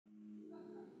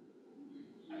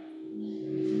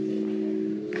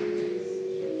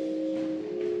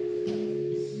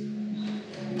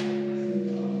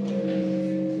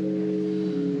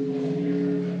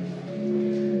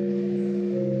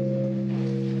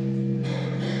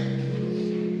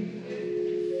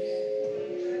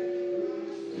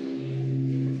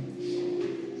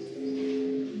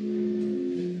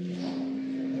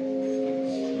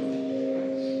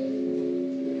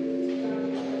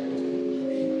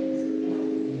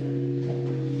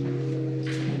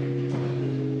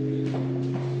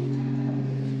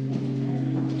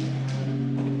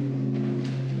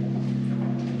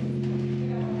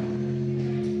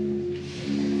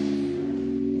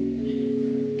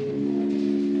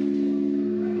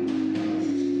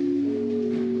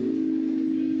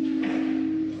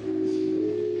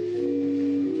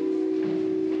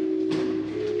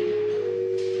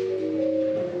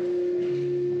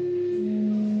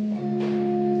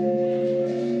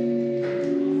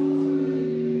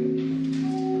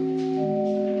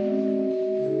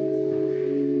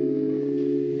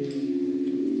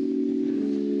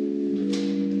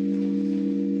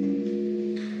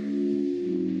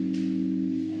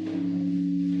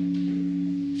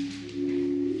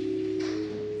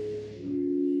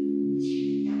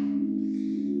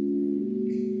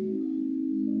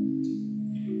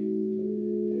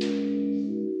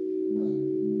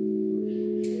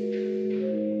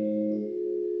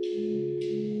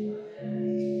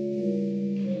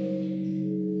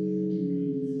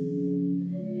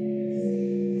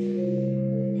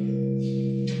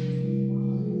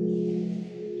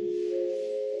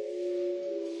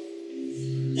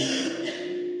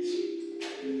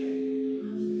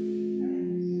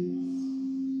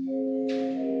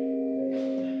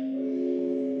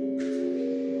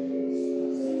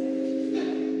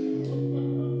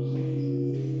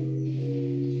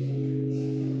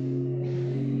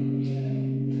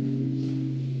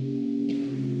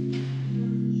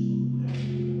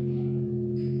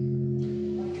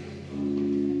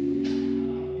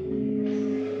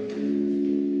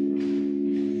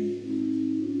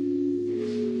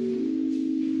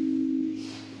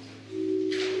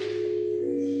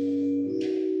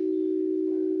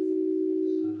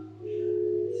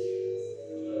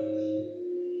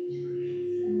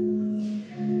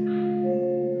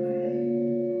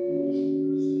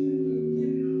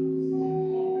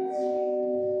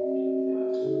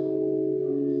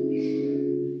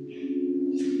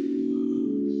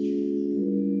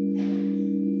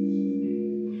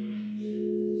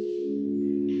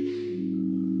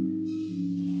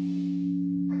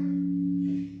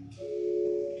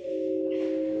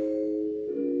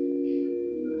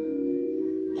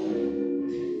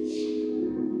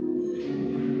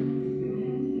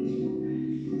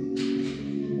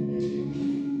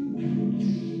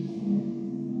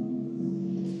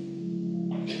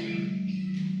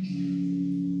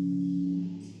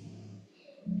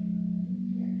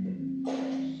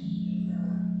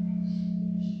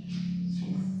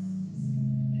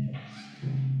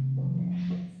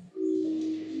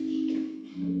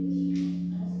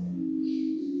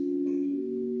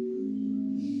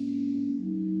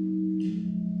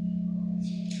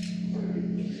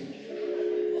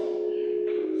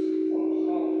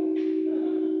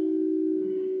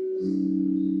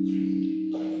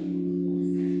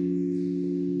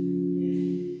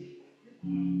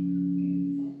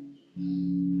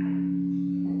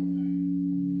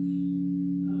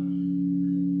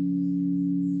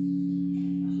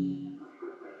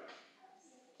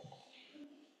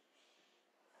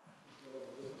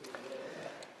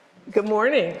Good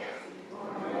morning.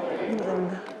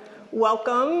 And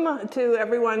welcome to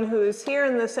everyone who is here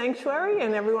in the sanctuary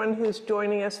and everyone who's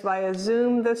joining us via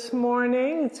Zoom this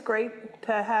morning. It's great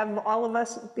to have all of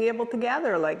us be able to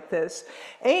gather like this.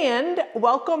 And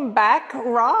welcome back,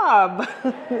 Rob.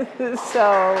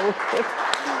 So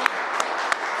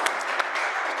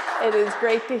it is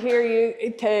great to hear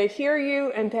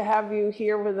you and to have you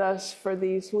here with us for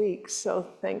these weeks. So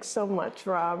thanks so much,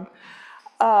 Rob.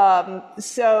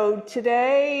 So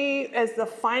today, as the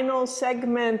final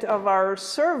segment of our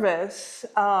service,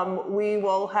 we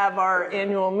will have our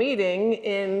annual meeting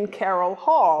in Carroll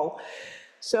Hall.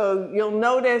 So you'll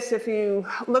notice if you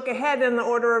look ahead in the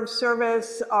order of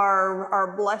service,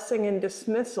 our blessing and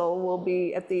dismissal will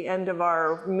be at the end of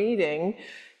our meeting.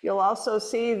 You'll also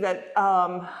see that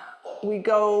we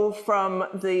go from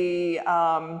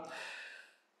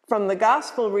the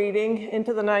gospel reading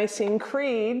into the Nicene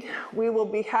Creed. We will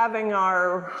be having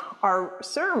our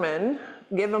sermon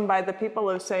given by the people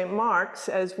of St. Mark's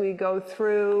as we go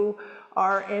through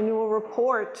our annual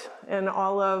report and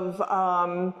all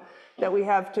of that we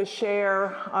have to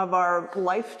share of our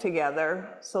life together.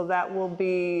 So that will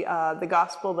be the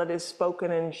gospel that is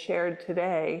spoken and shared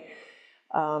today.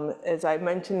 As I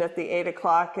mentioned at the 8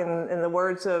 o'clock, in the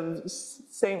words of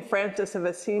St. Francis of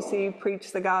Assisi,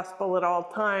 preach the gospel at all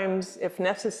times, if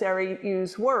necessary,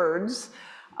 use words.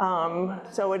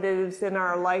 So it is in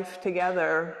our life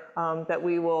together that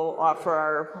we will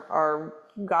offer our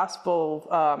gospel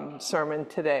sermon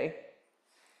today.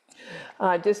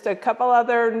 Just a couple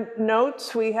other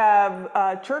notes. We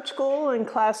have church school in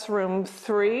classroom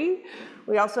 3.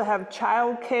 We also have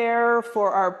childcare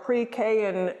for our pre-K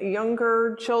and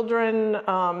younger children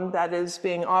that is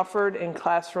being offered in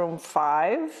classroom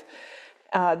 5.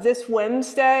 This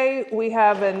Wednesday, we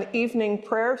have an evening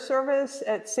prayer service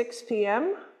at 6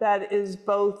 p.m. that is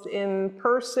both in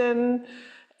person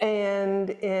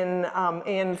and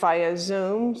via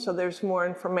Zoom. So there's more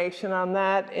information on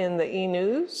that in the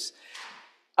e-news.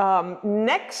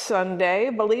 Next Sunday,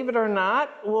 believe it or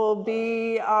not, will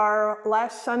be our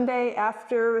last Sunday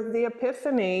after the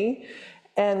Epiphany,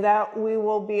 and that we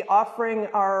will be offering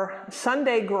our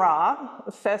Sunday Gras,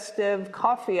 festive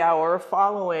coffee hour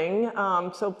following.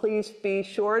 So please be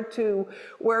sure to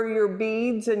wear your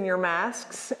beads and your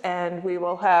masks, and we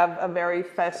will have a very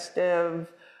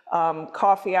festive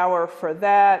coffee hour for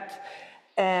that.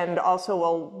 And also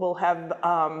we'll have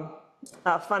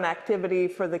a fun activity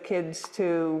for the kids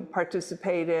to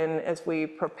participate in as we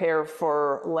prepare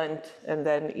for Lent and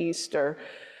then Easter.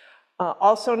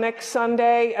 Also next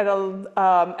Sunday at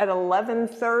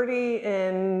 11:30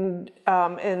 in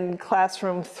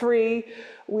classroom 3,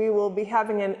 We will be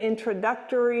having an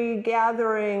introductory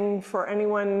gathering for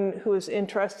anyone who is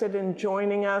interested in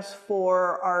joining us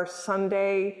for our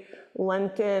Sunday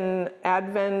Lenten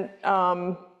Advent.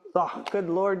 Good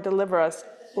Lord, deliver us.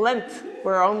 Lent.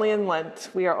 We're only in Lent.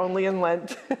 We are only in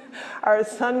Lent. Our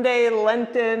Sunday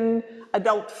Lenten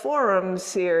Adult Forum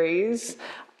series.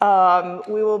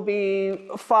 We will be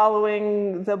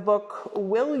following the book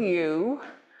Will You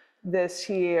this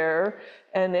year,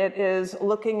 and it is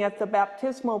looking at the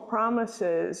baptismal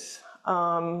promises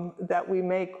that we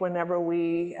make whenever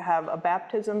we have a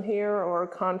baptism here or a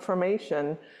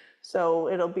confirmation. So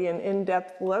it'll be an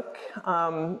in-depth look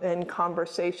and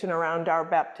conversation around our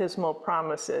baptismal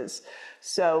promises.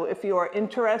 So if you are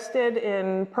interested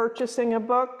in purchasing a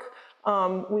book,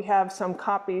 we have some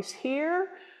copies here.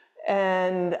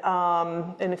 And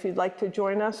if you'd like to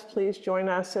join us, please join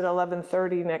us at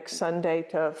 11:30 next Sunday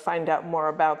to find out more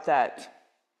about that.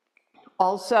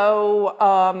 Also,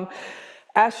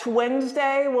 Ash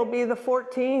Wednesday will be the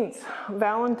 14th,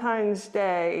 Valentine's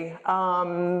Day.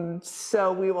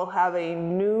 So we will have a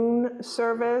noon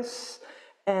service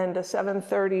and a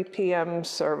 7:30 p.m.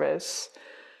 service.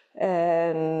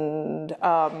 And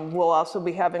we'll also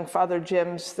be having Father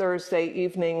Jim's Thursday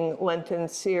evening Lenten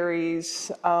series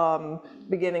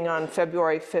beginning on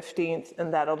February 15th,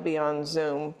 and that'll be on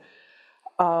Zoom.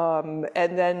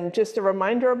 And then just a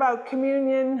reminder about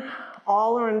communion.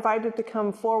 All are invited to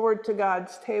come forward to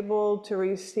God's table to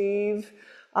receive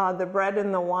the bread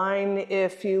and the wine.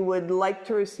 If you would like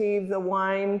to receive the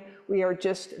wine, we are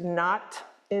just not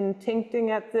intincting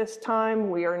at this time.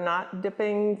 We are not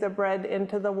dipping the bread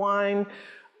into the wine.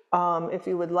 If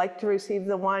you would like to receive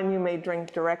the wine, you may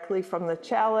drink directly from the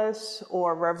chalice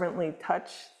or reverently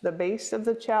touch the base of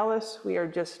the chalice. We are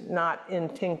just not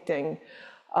intincting.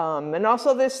 And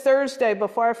also this Thursday,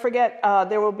 before I forget,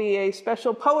 there will be a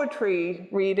special poetry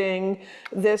reading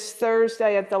this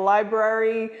Thursday at the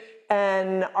library.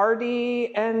 And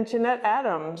Artie and Jeanette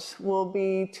Adams will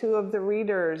be two of the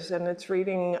readers, and it's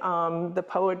reading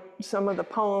some of the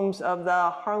poems of the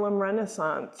Harlem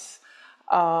Renaissance.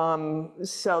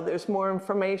 So there's more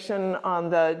information on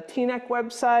the TNEC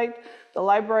website, the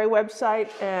library website,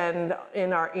 and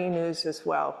in our e-news as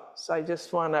well. So I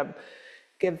just want to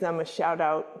give them a shout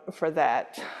out for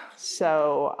that.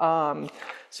 So,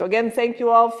 so again, thank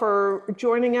you all for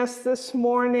joining us this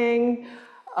morning.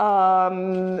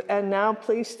 And now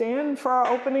please stand for our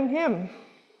opening hymn.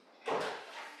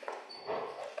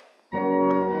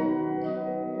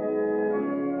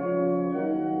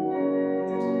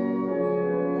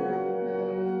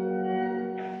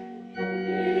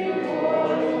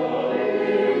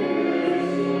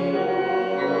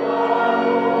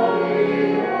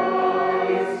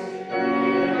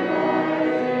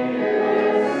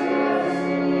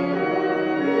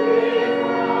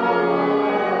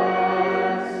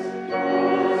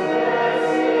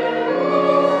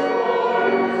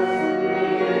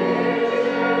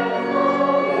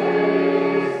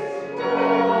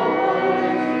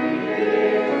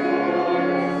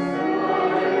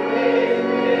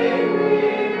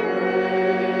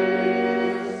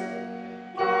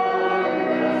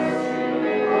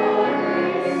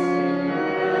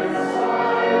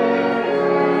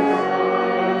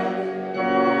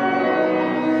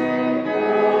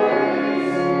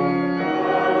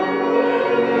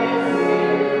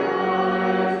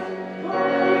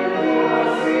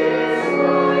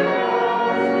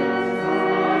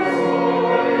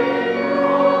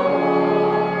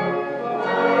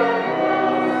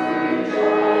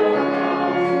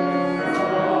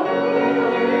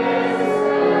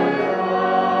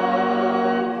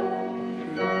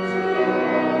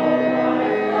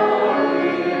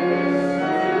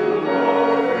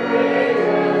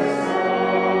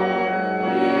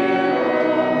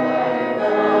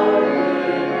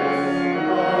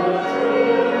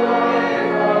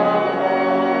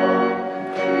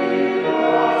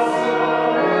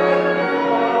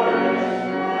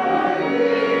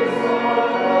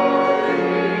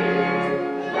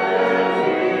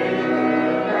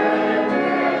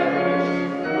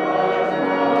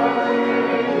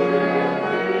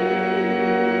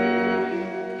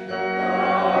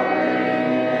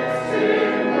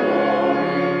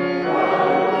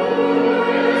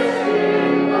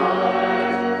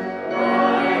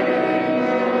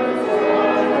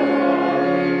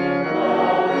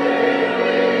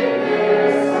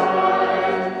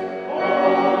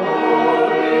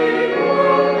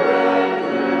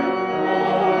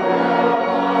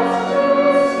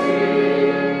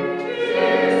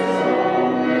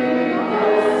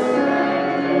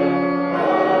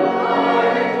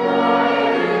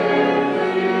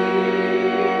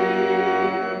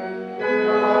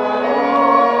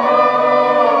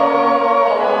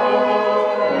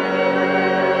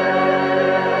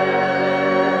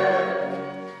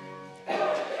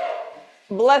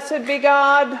 Blessed be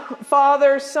God,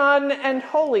 Father, Son, and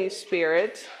Holy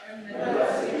Spirit. And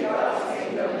blessed be God's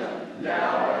kingdom,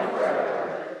 now and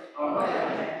forever.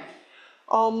 Amen.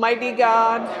 Almighty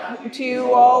God, to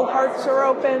you all hearts are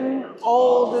open,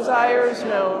 all desires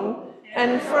known,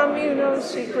 and from you no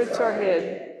secrets are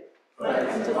hid.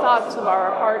 The thoughts of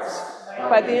our hearts,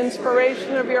 by the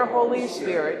inspiration of your Holy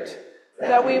Spirit,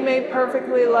 that we may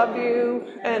perfectly love you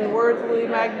and worthily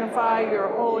magnify your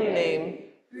holy name,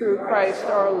 through Christ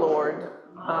our Lord.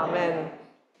 Amen.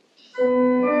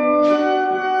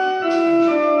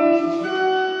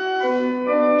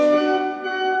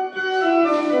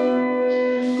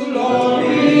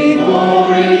 Glory,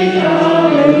 glory,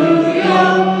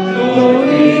 hallelujah. Lord,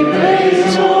 we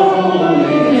praise your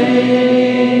holy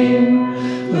name.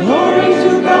 Glory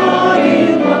to God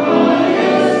in the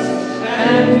highest,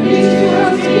 and peace to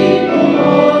his people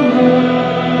on earth.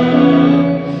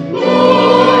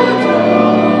 Lord of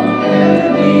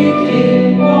heavenly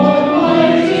King,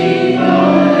 almighty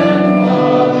God and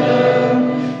Father,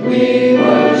 we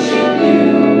worship you,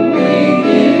 we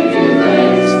give you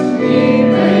thanks, we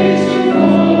praise you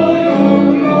for your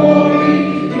glory.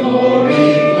 Glory,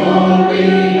 glory,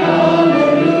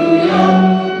 hallelujah.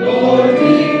 Lord,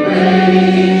 we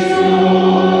praise your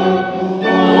holy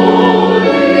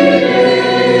name.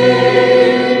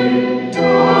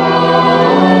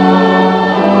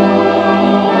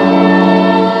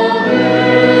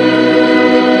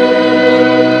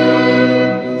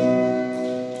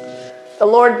 The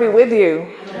Lord be with you.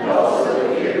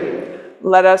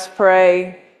 Let us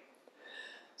pray.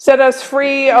 Set us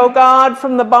free, O God,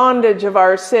 from the bondage of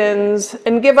our sins,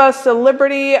 and give us the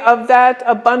liberty of that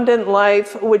abundant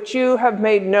life which you have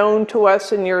made known to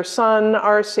us in your Son,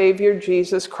 our Savior,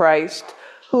 Jesus Christ,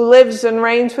 who lives and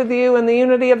reigns with you in the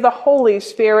unity of the Holy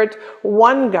Spirit,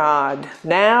 one God,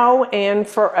 now and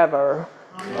forever.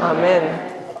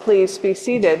 Amen. Please be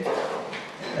seated.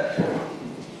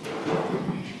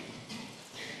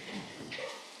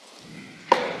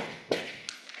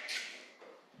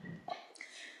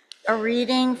 A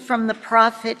reading from the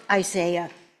prophet Isaiah.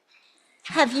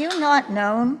 Have you not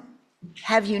known?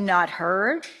 Have you not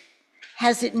heard?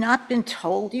 Has it not been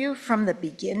told you from the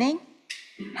beginning?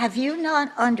 Have you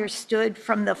not understood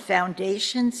from the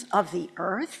foundations of the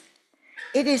earth?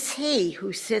 It is he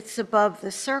who sits above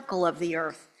the circle of the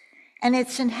earth, and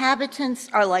its inhabitants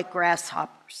are like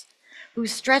grasshoppers, who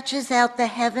stretches out the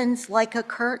heavens like a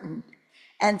curtain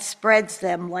and spreads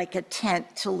them like a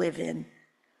tent to live in,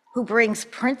 who brings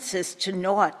princes to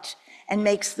naught and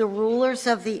makes the rulers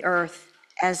of the earth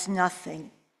as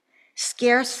nothing.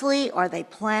 Scarcely are they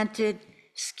planted,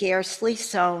 scarcely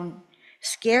sown,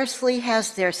 scarcely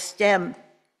has their stem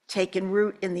taken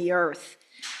root in the earth,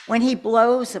 when he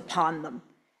blows upon them,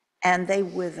 and they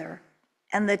wither,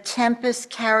 and the tempest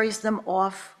carries them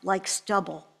off like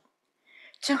stubble.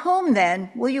 To whom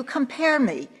then will you compare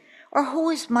me, or who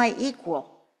is my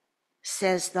equal?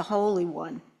 Says the Holy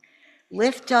One.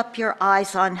 Lift up your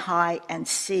eyes on high and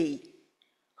see.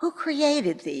 Who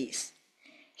created these?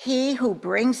 He who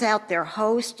brings out their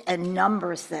host and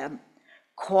numbers them,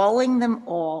 calling them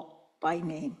all by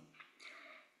name.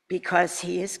 Because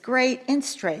he is great in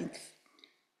strength,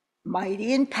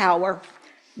 mighty in power,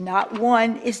 not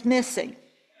one is missing.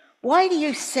 Why do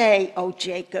you say, O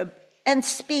Jacob, and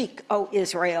speak, O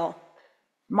Israel?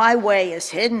 My way is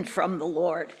hidden from the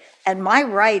Lord, and my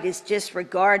right is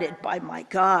disregarded by my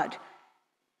God.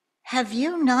 Have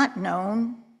you not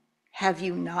known? Have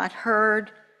you not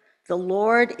heard? The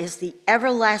Lord is the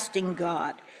everlasting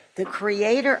God, the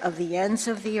creator of the ends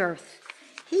of the earth.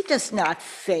 He does not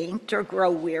faint or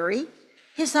grow weary.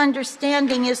 His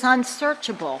understanding is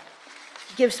unsearchable.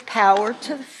 He gives power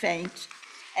to the faint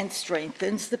and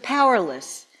strengthens the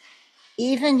powerless.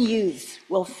 Even youths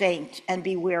will faint and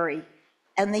be weary,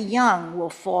 and the young will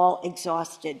fall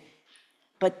exhausted.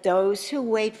 But those who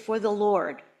wait for the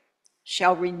Lord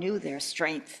shall renew their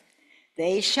strength.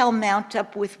 They shall mount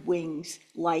up with wings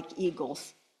like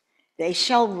eagles. They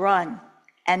shall run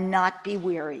and not be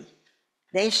weary.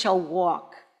 They shall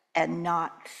walk and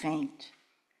not faint.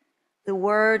 The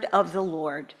word of the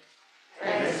Lord.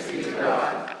 Thanks be to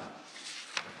God.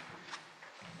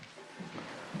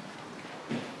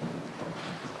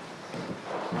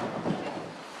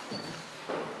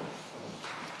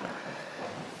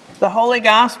 The Holy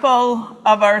Gospel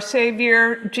of our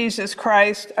Savior, Jesus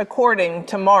Christ, according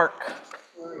to Mark.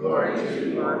 Glory to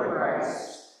you, Lord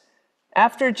Christ.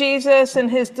 After Jesus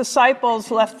and his disciples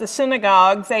left the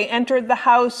synagogue, they entered the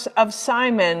house of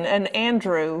Simon and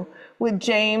Andrew with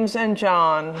James and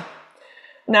John.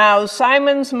 Now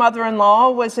Simon's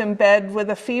mother-in-law was in bed with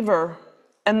a fever,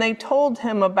 and they told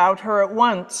him about her at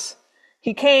once.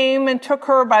 He came and took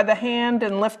her by the hand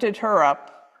and lifted her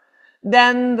up.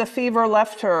 Then the fever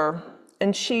left her,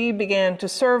 and she began to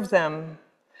serve them.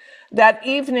 That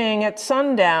evening at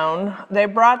sundown, they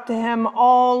brought to him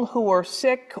all who were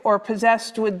sick or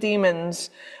possessed with demons,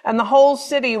 and the whole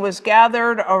city was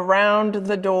gathered around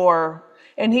the door.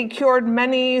 And he cured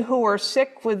many who were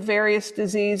sick with various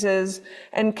diseases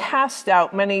and cast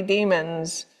out many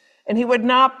demons. And he would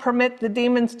not permit the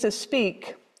demons to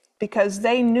speak because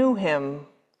they knew him.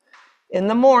 In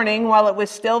the morning, while it was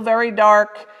still very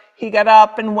dark, he got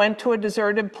up and went to a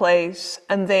deserted place,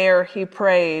 and there he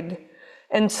prayed.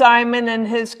 And Simon and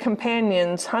his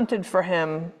companions hunted for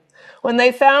him. When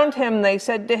they found him, they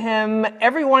said to him,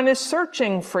 "Everyone is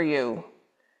searching for you."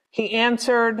 He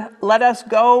answered, "Let us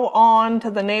go on to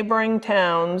the neighboring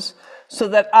towns, so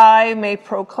that I may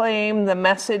proclaim the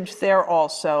message there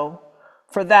also,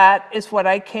 for that is what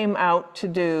I came out to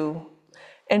do."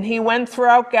 And he went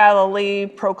throughout Galilee,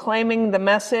 proclaiming the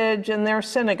message in their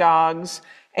synagogues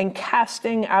and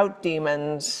casting out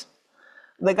demons.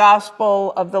 The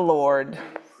Gospel of the Lord.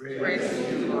 Praise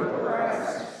to you, Lord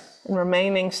Christ. And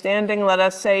remaining standing, let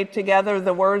us say together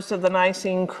the words of the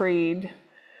Nicene Creed.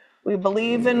 We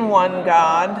believe in one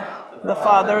God, the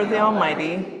Father, the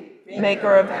Almighty,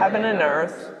 maker of heaven and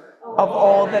earth, of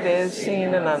all that is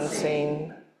seen and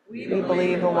unseen. We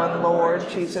believe in one Lord,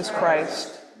 Jesus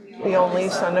Christ, the only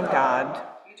Son of God,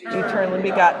 eternally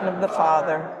begotten of the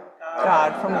Father,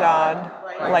 God from God,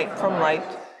 light from light,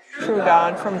 true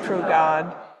God from true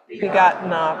God, begotten,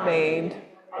 not made,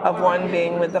 of one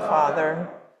being with the Father.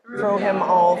 Through him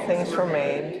all things were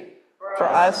made. For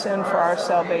us and for our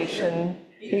salvation,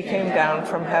 he came down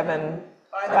from heaven.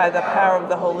 By the power of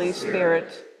the Holy Spirit,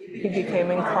 he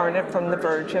became incarnate from the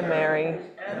Virgin Mary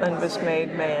and was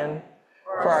made man.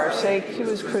 For our sake, he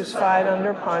was crucified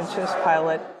under Pontius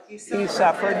Pilate. He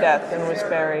suffered death and was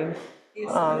buried.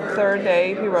 On the third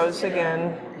day, he rose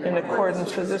again in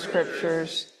accordance with the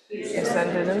Scriptures,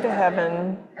 ascended into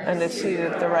heaven, and is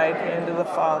seated at the right hand of the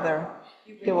Father.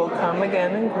 He will come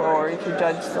again in glory to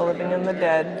judge the living and the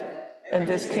dead, and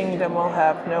his kingdom will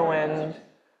have no end.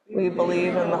 We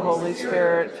believe in the Holy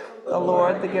Spirit, the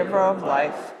Lord, the giver of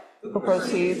life, who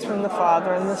proceeds from the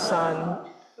Father and the Son,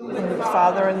 and the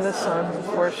Father and the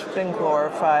Son, worshipped and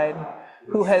glorified,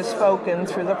 who has spoken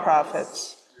through the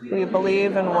prophets. We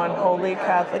believe in one holy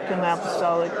Catholic and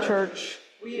Apostolic Church.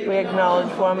 We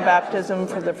acknowledge one baptism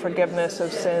for the forgiveness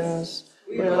of sins.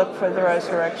 We look for the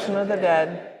resurrection of the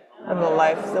dead and the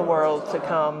life of the world to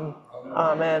come.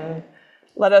 Amen.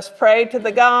 Let us pray to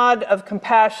the God of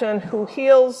compassion, who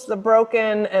heals the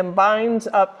broken and binds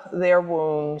up their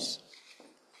wounds.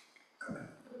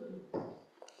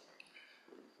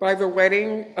 By the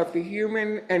wedding of the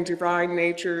human and divine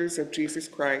natures of Jesus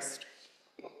Christ,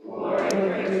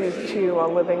 To you, O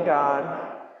living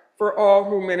God. for all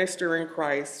who minister in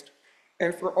Christ,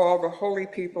 and for all the holy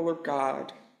people of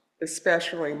God,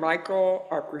 especially Michael,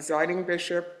 our presiding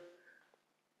bishop,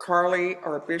 Carly,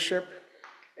 our bishop,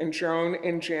 and Joan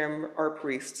and Jim, our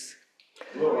priests.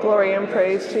 Glory and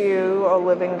praise to you, O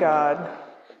living God.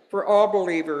 For all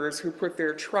believers who put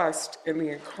their trust in the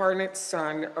incarnate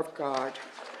Son of God.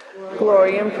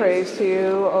 Glory and praise to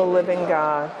you, O living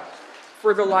God.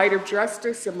 For the light of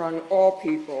justice among all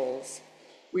peoples,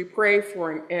 we pray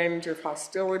for an end of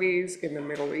hostilities in the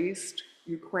Middle East,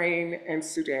 Ukraine, and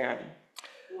Sudan.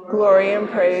 Glory and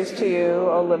praise to you,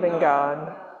 O living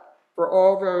God. For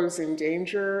all those in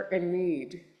danger and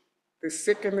need, the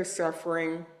sick and the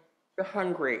suffering, the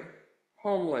hungry,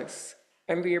 homeless,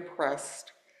 and the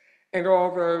oppressed, and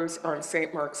all those on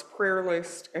St. Mark's prayer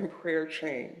list and prayer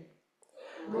chain.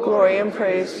 Glory and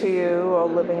praise to you, O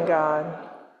living God.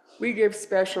 We give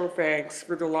special thanks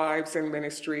for the lives and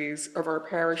ministries of our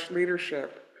parish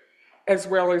leadership, as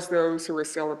well as those who are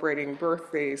celebrating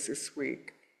birthdays this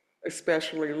week,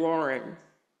 especially Lauren,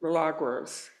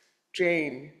 Milagros,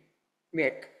 Jane,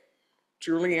 Nick,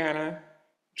 Juliana,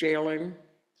 Jalen,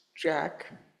 Jack,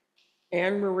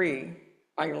 Anne Marie,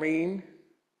 Eileen,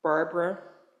 Barbara,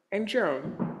 and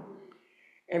Joan,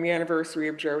 and the anniversary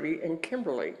of Jody and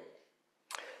Kimberly.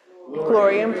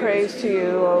 Glory and praise to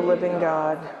you, O living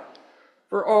God.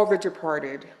 For all the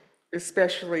departed,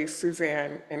 especially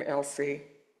Suzanne and Elsie.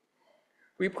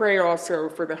 We pray also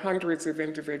for the hundreds of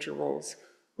individuals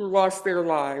who lost their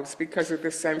lives because of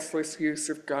the senseless use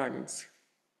of guns.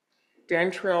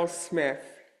 Dantrell Smith,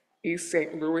 East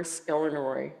St. Louis,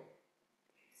 Illinois.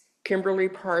 Kimberly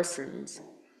Parsons,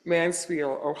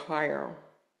 Mansfield, Ohio.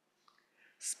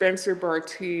 Spencer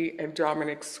Bartee and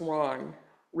Dominic Swan,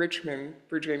 Richmond,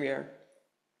 Virginia.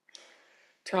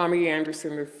 Tommy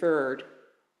Anderson III,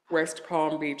 West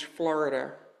Palm Beach,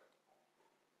 Florida.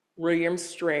 William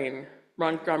Strain,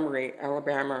 Montgomery,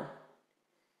 Alabama.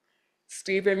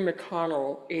 Stephen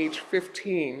McConnell, age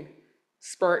 15,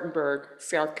 Spartanburg,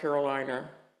 South Carolina.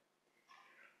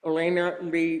 Elena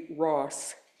Lee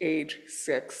Ross, age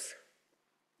 6,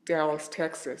 Dallas,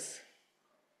 Texas.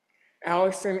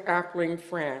 Allison Appling,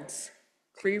 France,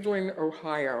 Cleveland,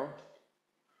 Ohio.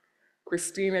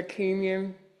 Christina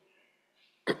Kenyon,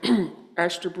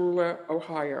 Ashtabula,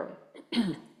 Ohio.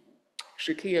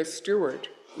 Shakia Stewart,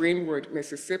 Greenwood,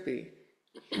 Mississippi.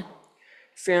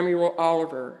 Samuel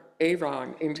Oliver,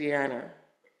 Avon, Indiana.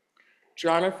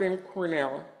 Jonathan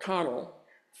Connell,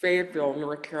 Fayetteville,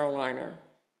 North Carolina.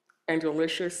 And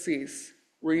Alicia Cease,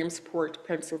 Williamsport,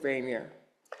 Pennsylvania.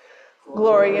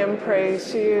 Glory and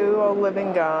praise to you, O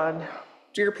living God.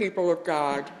 Dear people of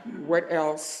God, what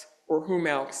else or whom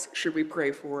else should we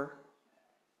pray for?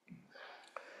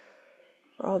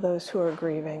 For all those who are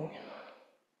grieving,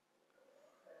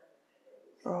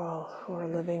 for all who are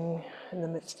living in the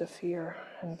midst of fear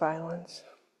and violence.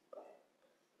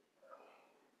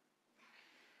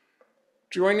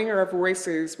 Joining our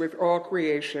voices with all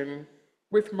creation,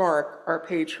 with Mark, our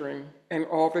patron, and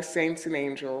all the saints and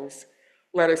angels,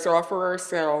 let us offer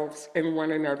ourselves and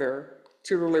one another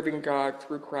to the living God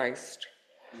through Christ.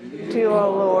 To you,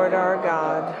 O Lord, our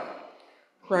God.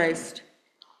 Christ,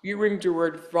 you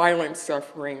endured violent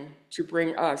suffering to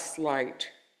bring us light.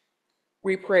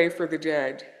 We pray for the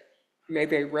dead. May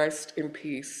they rest in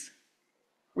peace.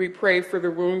 We pray for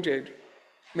the wounded.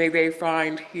 May they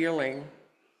find healing.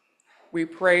 We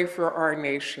pray for our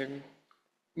nation.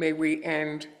 May we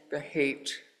end the hate.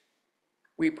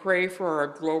 We pray for our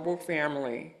global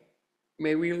family.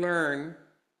 May we learn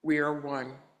we are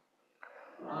one.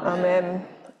 Amen.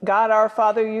 God our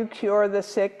Father, you cure the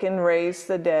sick and raise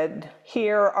the dead.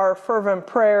 Hear our fervent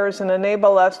prayers and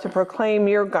enable us to proclaim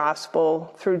your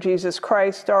gospel through Jesus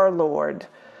Christ our Lord.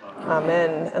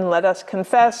 Amen. And let us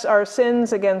confess our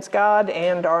sins against God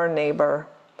and our neighbor.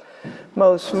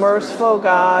 Most merciful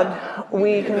God,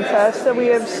 we confess that we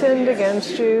have sinned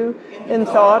against you in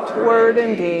thought, word,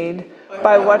 and deed,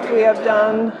 by what we have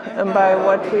done and by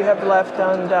what we have left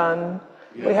undone.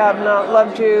 We have not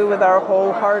loved you with our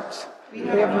whole hearts. We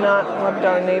have not loved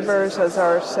our neighbors as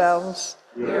ourselves.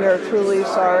 We are truly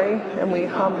sorry, and we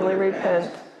humbly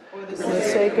repent. For the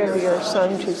sake of your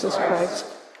Son, Jesus Christ,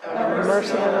 have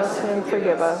mercy on us and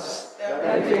forgive us,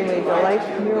 that we may delight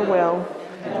in your will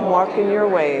and walk in your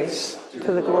ways,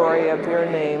 to the glory of your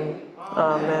name.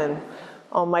 Amen.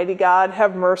 Almighty God,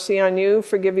 have mercy on you,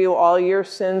 forgive you all your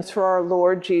sins through our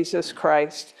Lord Jesus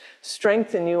Christ,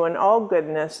 strengthen you in all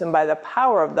goodness, and by the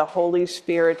power of the Holy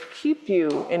Spirit, keep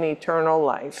you in eternal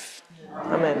life.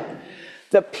 Amen.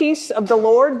 The peace of the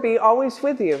Lord be always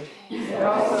with you.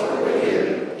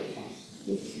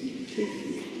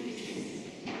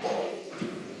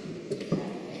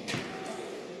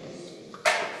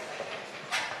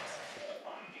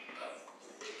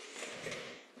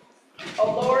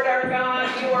 O Lord our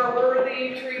God, you are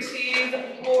worthy to receive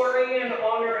glory and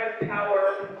honor and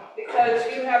power, because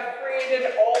you have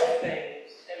created all things,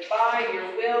 and by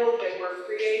your will they were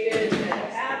created and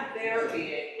have their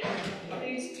being.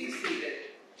 Please be seated.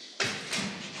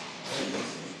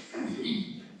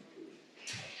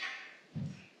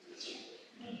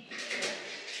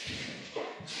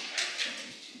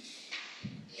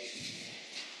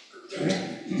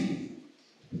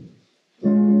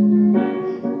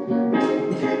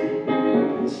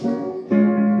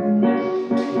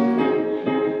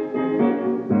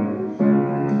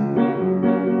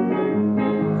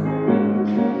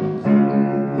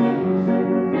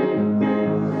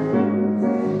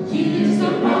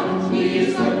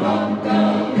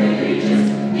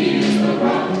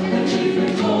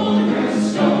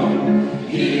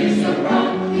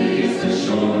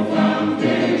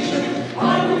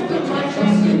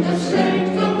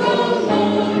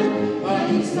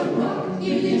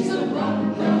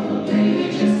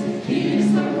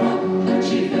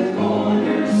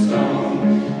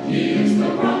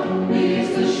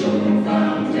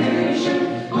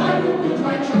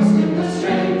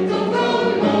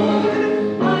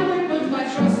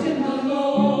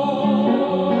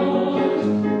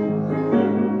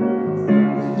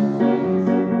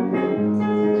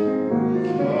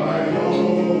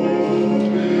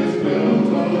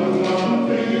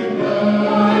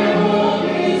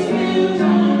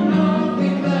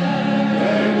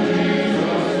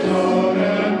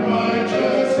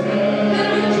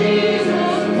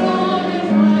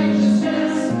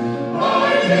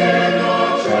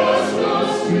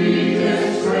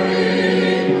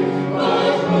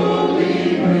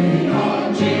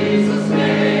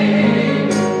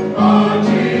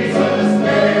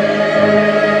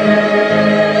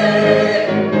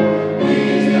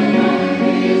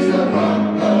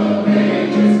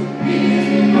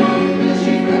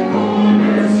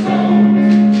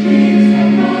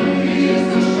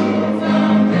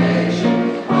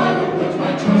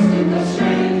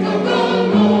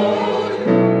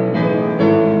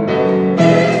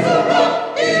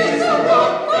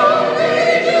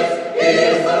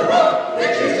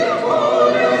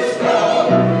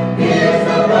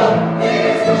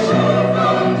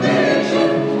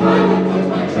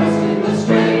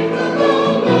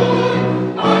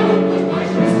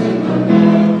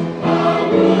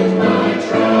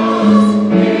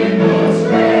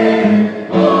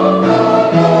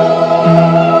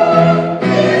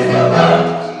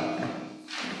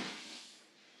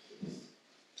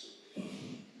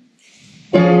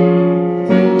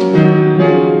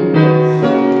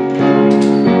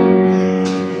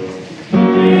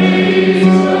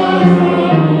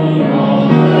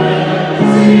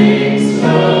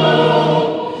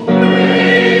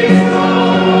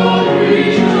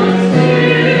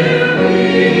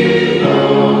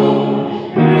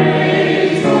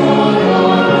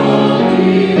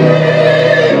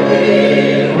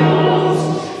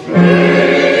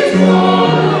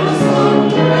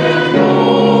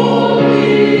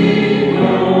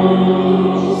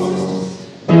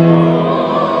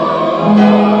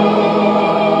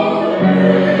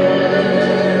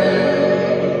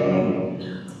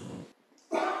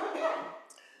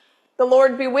 The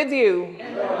Lord be with you.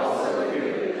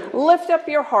 Lift up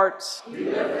your hearts.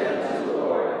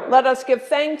 Let us give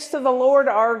thanks to the Lord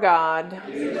our God.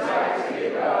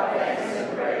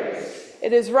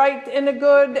 It is right and a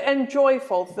good and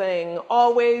joyful thing,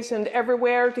 always and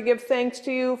everywhere, to give thanks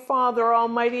to you, Father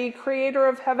Almighty, creator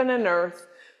of heaven and earth,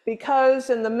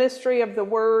 because in the mystery of the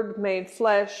Word made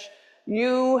flesh,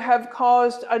 you have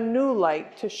caused a new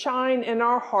light to shine in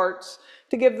our hearts,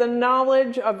 to give the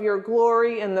knowledge of your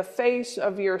glory in the face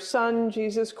of your Son,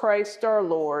 Jesus Christ our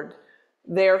Lord.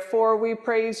 Therefore we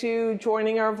praise you,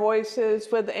 joining our voices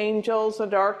with angels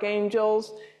and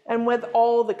archangels, and with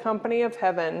all the company of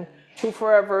heaven, who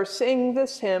forever sing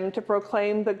this hymn to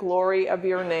proclaim the glory of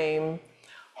your name.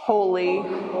 Holy,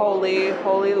 holy,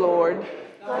 holy Lord,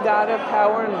 God of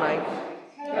power and might,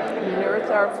 heaven and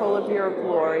earth are full of your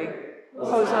glory.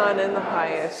 Hosanna in the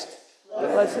highest.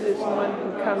 Blessed is one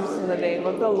who comes in the name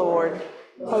of the Lord.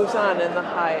 Hosanna in the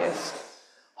highest.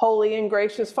 Holy and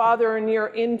gracious Father, in your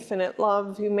infinite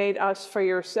love, you made us for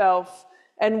yourself.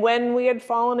 And when we had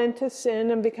fallen into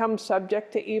sin and become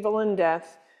subject to evil and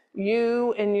death,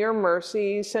 you, in your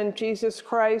mercy, sent Jesus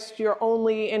Christ, your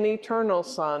only and eternal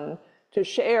Son, to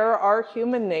share our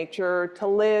human nature, to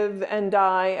live and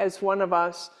die as one of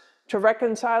us, to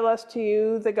reconcile us to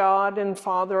you, the God and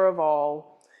Father of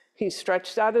all. He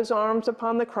stretched out his arms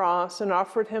upon the cross and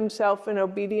offered himself in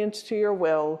obedience to your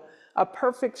will, a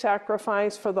perfect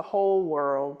sacrifice for the whole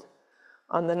world.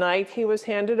 On the night he was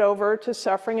handed over to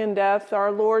suffering and death,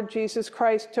 our Lord Jesus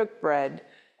Christ took bread,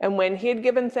 and when he had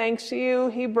given thanks to you,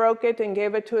 he broke it and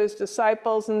gave it to his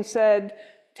disciples and said,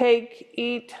 "Take,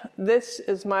 eat, this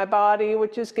is my body,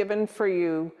 which is given for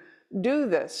you. Do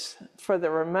this for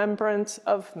the remembrance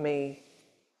of me."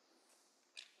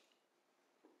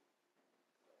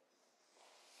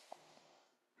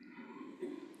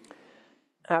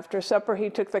 After supper, he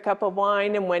took the cup of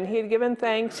wine, and when he had given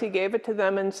thanks, he gave it to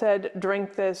them and said,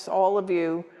 "Drink this, all of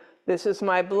you. This is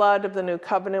my blood of the new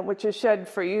covenant, which is shed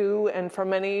for you and for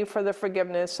many for the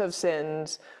forgiveness of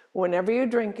sins. Whenever you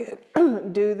drink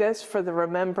it, do this for the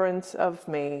remembrance of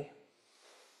me."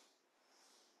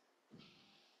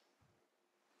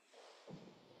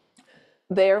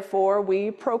 Therefore,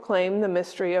 we proclaim the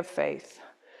mystery of faith.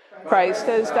 Christ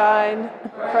has died,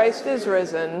 Christ is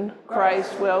risen,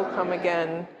 Christ will come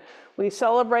again. We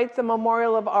celebrate the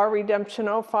memorial of our redemption,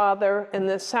 O Father, in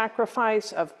this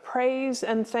sacrifice of praise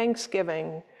and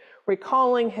thanksgiving.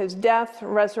 Recalling his death,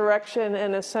 resurrection,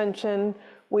 and ascension,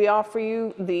 we offer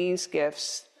you these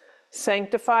gifts.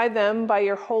 Sanctify them by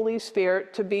your Holy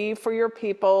Spirit to be for your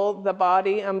people the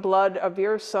body and blood of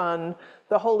your Son,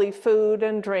 the holy food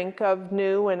and drink of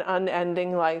new and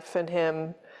unending life in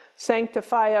him.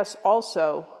 Sanctify us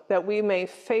also, that we may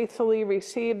faithfully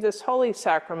receive this holy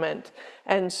sacrament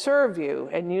and serve you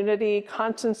in unity,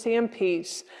 constancy, and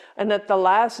peace, and at the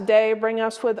last day bring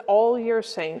us with all your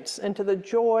saints into the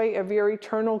joy of your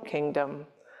eternal kingdom.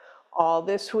 All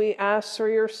this we ask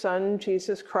through your Son,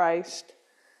 Jesus Christ.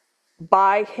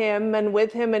 By him and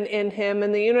with him and in him,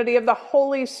 in the unity of the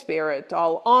Holy Spirit,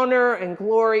 all honor and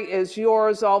glory is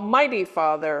yours, Almighty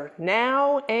Father,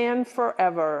 now and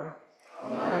forever.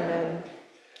 Amen.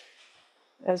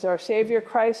 As our Savior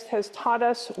Christ has taught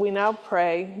us, we now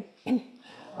pray.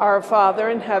 Our Father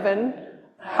in heaven,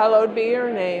 hallowed be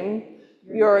your name.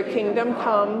 Your kingdom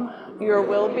come, your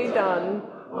will be done,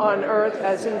 on earth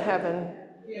as in heaven.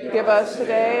 Give us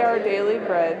today our daily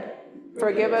bread.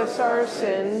 Forgive us our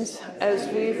sins,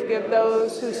 as we forgive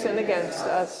those who sin against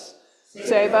us.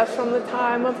 Save us from the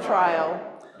time of trial,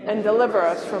 and deliver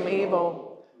us from evil.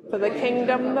 For the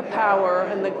kingdom, the power,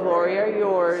 and the glory are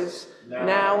yours,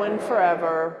 now and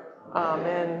forever.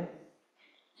 Amen.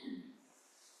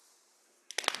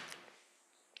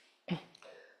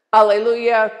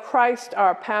 Alleluia, Christ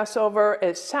our Passover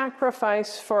is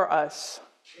sacrificed for us.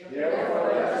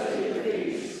 Therefore let us keep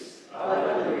peace.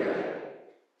 Alleluia.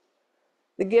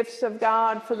 The gifts of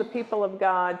God for the people of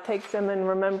God, take them in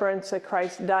remembrance that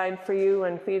Christ died for you,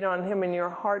 and feed on him in your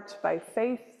hearts by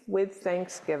faith with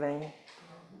thanksgiving.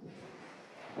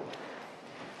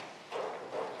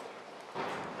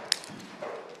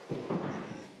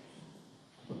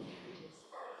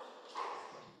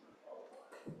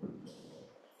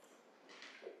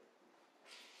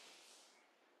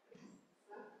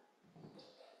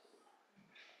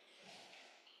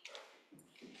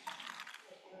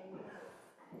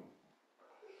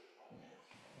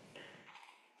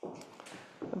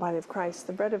 The body of Christ,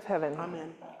 the bread of heaven.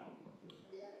 Amen.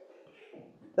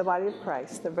 The body of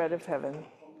Christ, the bread of heaven.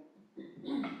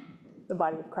 The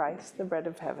body of Christ, the bread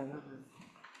of heaven.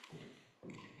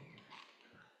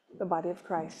 The body of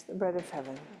Christ, the bread of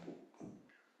heaven.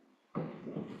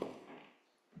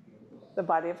 The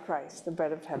body of Christ, the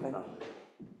bread of heaven.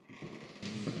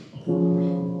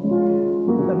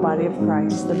 The body of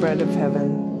Christ, the bread of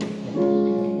heaven.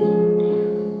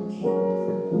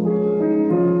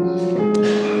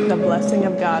 The blessing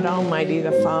of God Almighty,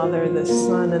 the Father, the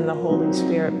Son, and the Holy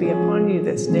Spirit be upon you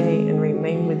this day and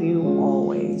remain with you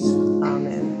always.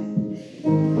 Amen.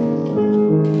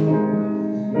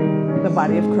 The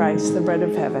body of Christ, the bread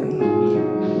of heaven.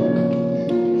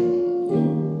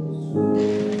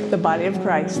 The body of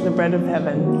Christ, the bread of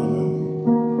heaven.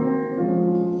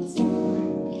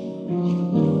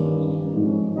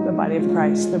 The body of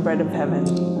Christ, the bread of heaven.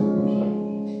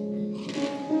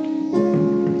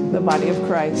 The body of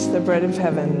Christ, the bread of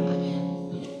heaven.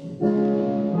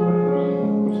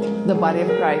 The body of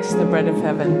Christ, the bread of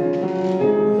heaven.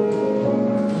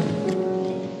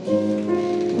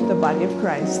 The body of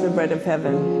Christ, the bread of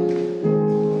heaven.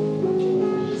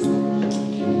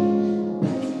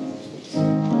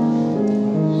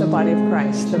 The body of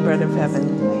Christ, the bread of heaven.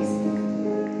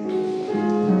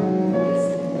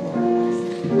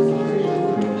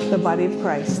 The body of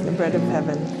Christ, the bread of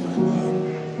heaven.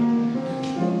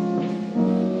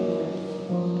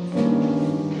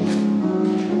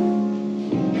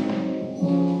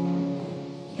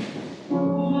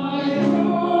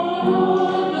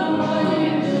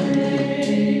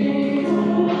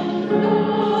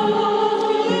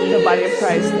 The body of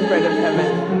Christ, the bread of heaven.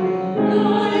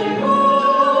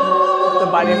 The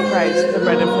body of Christ, the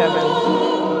bread of heaven.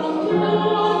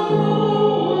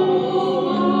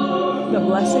 The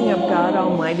blessing of God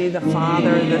Almighty, the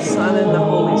Father, the Son, and the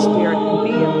Holy Spirit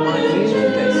be upon you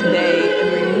this day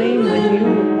and remain with you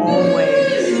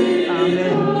always.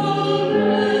 Amen.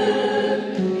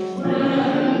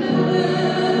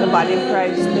 The body of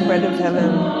Christ, the bread of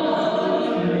heaven.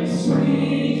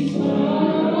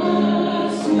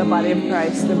 The body of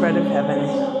Christ, the bread of heaven.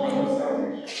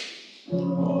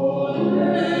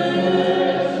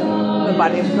 The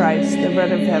body of Christ, the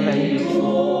bread of heaven.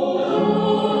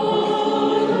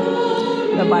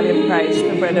 The body of Christ,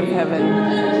 the bread of heaven.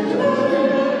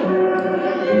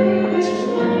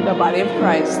 The body of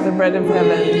Christ, the bread of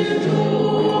heaven.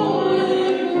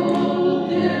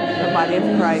 The body of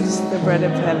Christ, the bread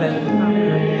of heaven.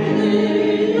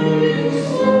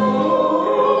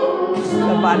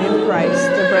 The body of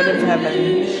Christ, the bread of heaven.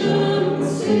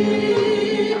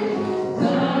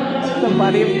 The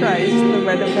body of Christ, the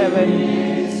bread of heaven.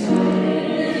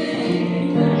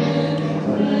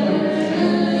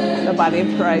 The body of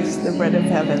Christ, the bread of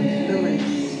heaven.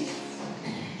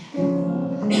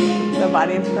 The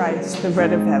body of Christ, the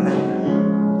bread of heaven.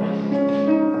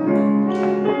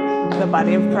 The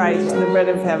body of Christ, the bread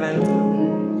of heaven.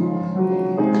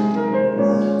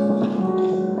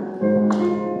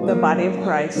 The body of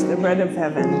Christ, the bread of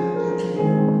heaven.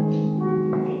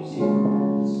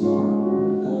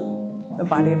 The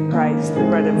body of Christ, the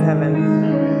bread of heaven.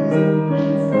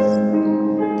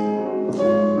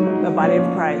 The body of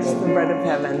Christ, the bread of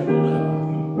heaven.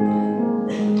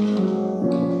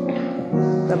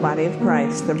 The body of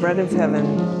Christ, the bread of heaven.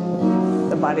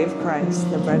 The body of Christ,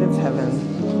 the bread of heaven.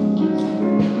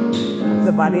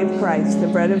 The body of Christ, the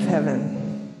bread of heaven.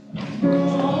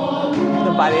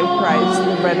 The body of Christ,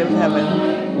 the bread of heaven.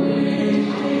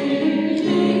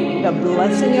 The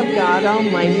blessing of God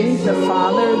Almighty, the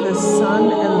Father, the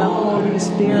Son, and the Holy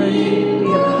Spirit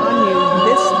be upon you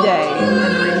this day and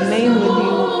remain with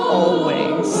you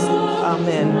always.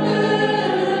 Amen.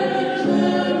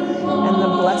 And the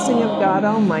blessing of God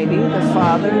Almighty, the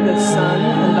Father, the Son,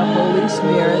 and the Holy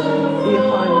Spirit be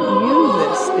upon you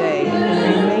this day and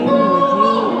remain with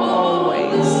you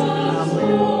always.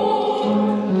 Amen.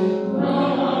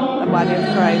 The body of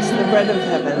Christ, the bread of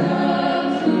heaven.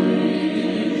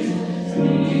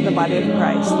 The body of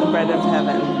Christ, the bread of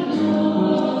heaven.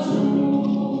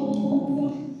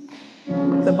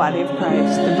 The body of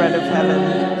Christ, the bread of heaven.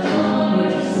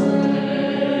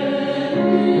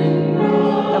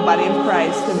 The body of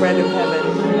Christ, the bread of heaven.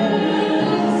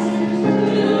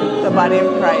 The body of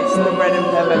Christ, the bread of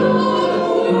heaven.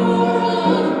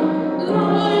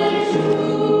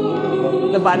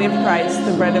 The body of Christ,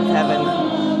 the bread of heaven.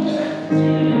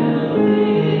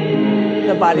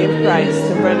 The body of Christ,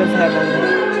 the bread of heaven.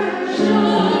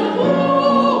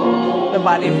 The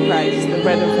body of Christ, the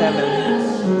bread of heaven.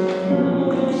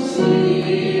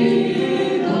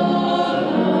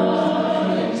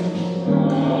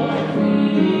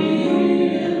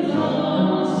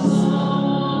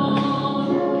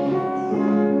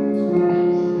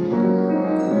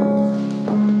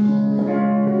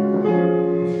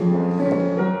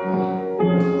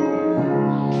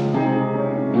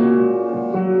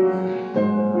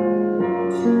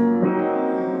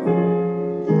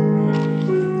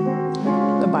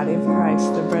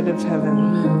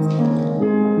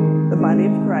 body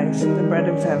of Christ, the bread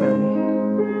of heaven.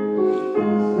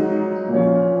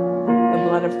 The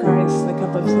blood of Christ, the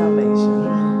cup of salvation.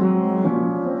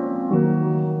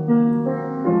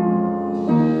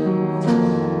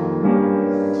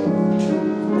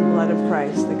 The blood of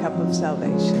Christ, the cup of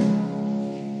salvation.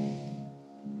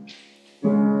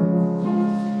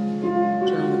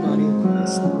 Drown the body of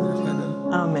Christ, the bread of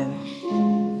heaven. Amen.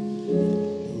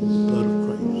 The blood of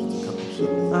Christ, the cup of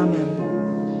salvation. Amen.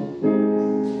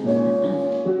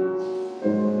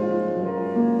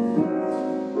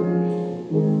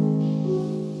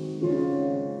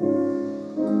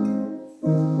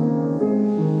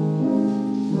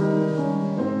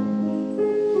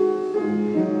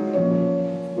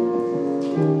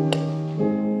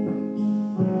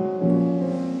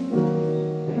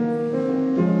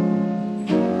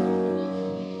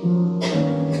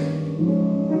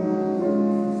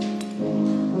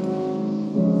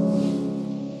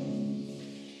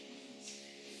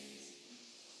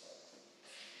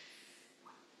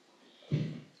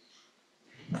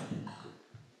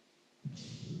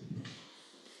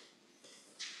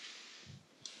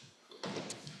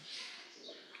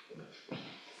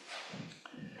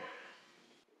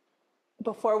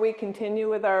 Before we continue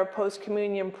with our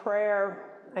post-communion prayer,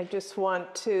 I just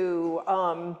want to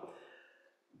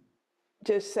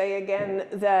just say again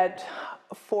that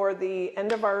for the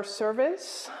end of our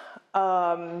service,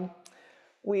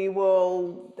 we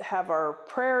will have our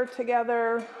prayer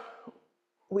together.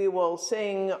 We will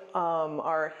sing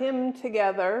our hymn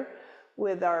together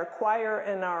with our choir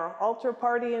and our altar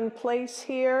party in place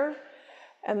here.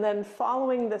 And then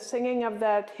following the singing of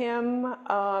that hymn,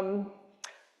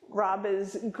 Rob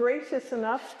is gracious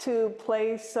enough to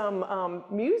play some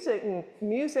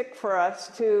music for us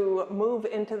to move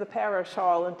into the parish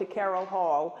hall, into Carroll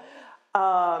Hall.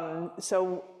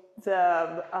 So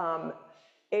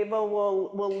Ava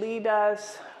will lead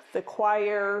us, the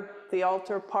choir, the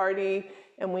altar party,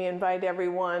 and we invite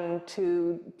everyone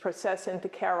to process into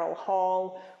Carroll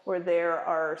Hall, where there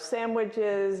are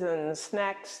sandwiches and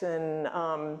snacks and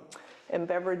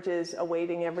beverages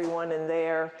awaiting everyone in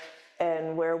there.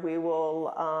 And where we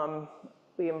will,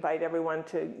 we invite everyone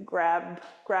to grab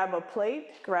a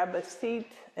plate, grab a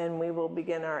seat, and we will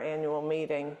begin our annual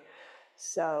meeting.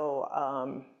 So,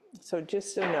 so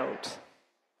just a note.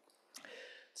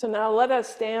 So now let us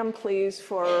stand, please,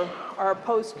 for our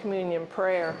post-communion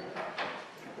prayer.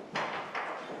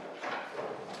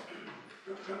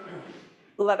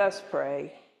 Let us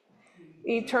pray.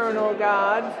 Eternal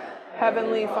God,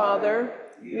 Heavenly Father,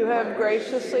 you have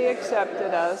graciously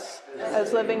accepted us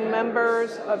as living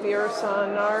members of your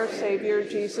Son, our Savior,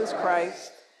 Jesus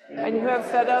Christ, and you have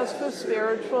fed us with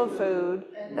spiritual food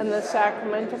and the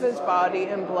sacrament of his body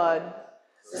and blood.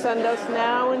 Send us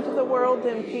now into the world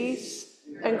in peace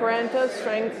and grant us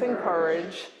strength and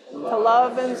courage to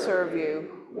love and serve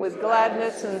you with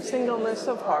gladness and singleness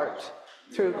of heart,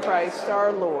 through Christ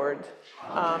our Lord.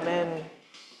 Amen.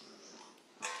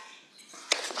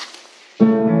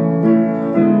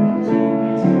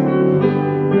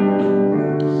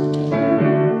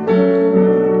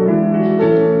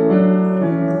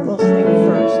 We'll sing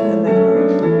first and then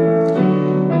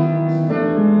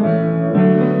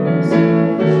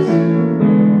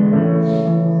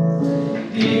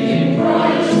In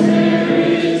Christ there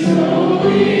is no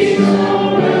peace,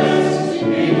 no rest,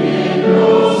 in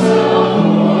no self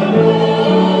or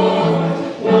Lord.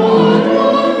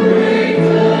 One great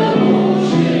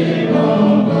fellowship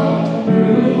of God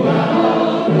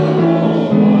throughout the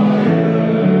whole wide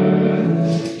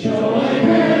earth. Join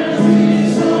hands,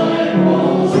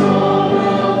 disciples of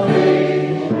the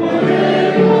faith,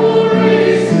 whatever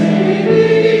race may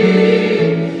be,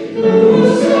 who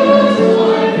says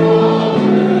my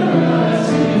Father as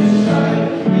his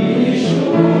child, he is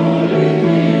surely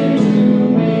kin to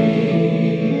me.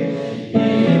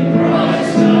 In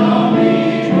Christ now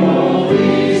meet both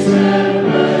east and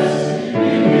west,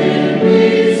 in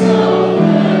peace south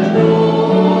and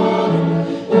north.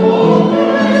 Oh,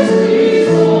 Christ, these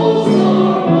souls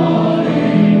are one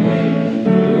in me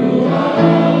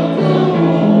throughout the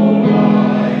whole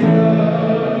wide earth.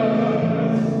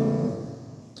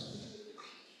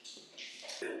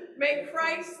 May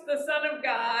Christ, the Son of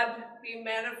God, be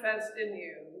manifest in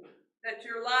you, that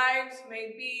your lives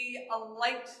may be a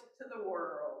light to the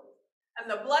world. And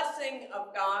the blessing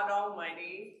of God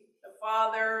Almighty, the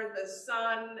Father, the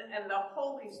Son, and the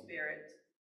Holy Spirit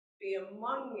be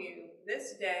among you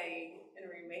this day and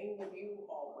remain with you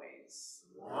always.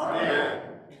 Amen.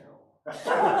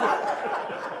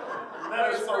 Let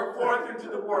us go forth into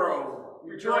the world,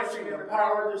 rejoicing in the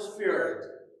power of the Spirit.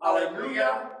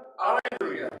 Alleluia,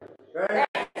 alleluia. Thank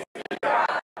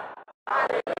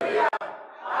Thank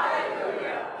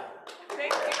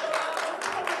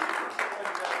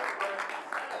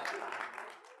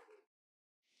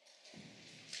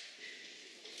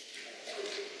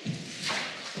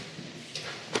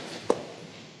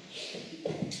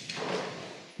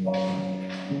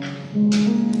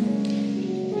you.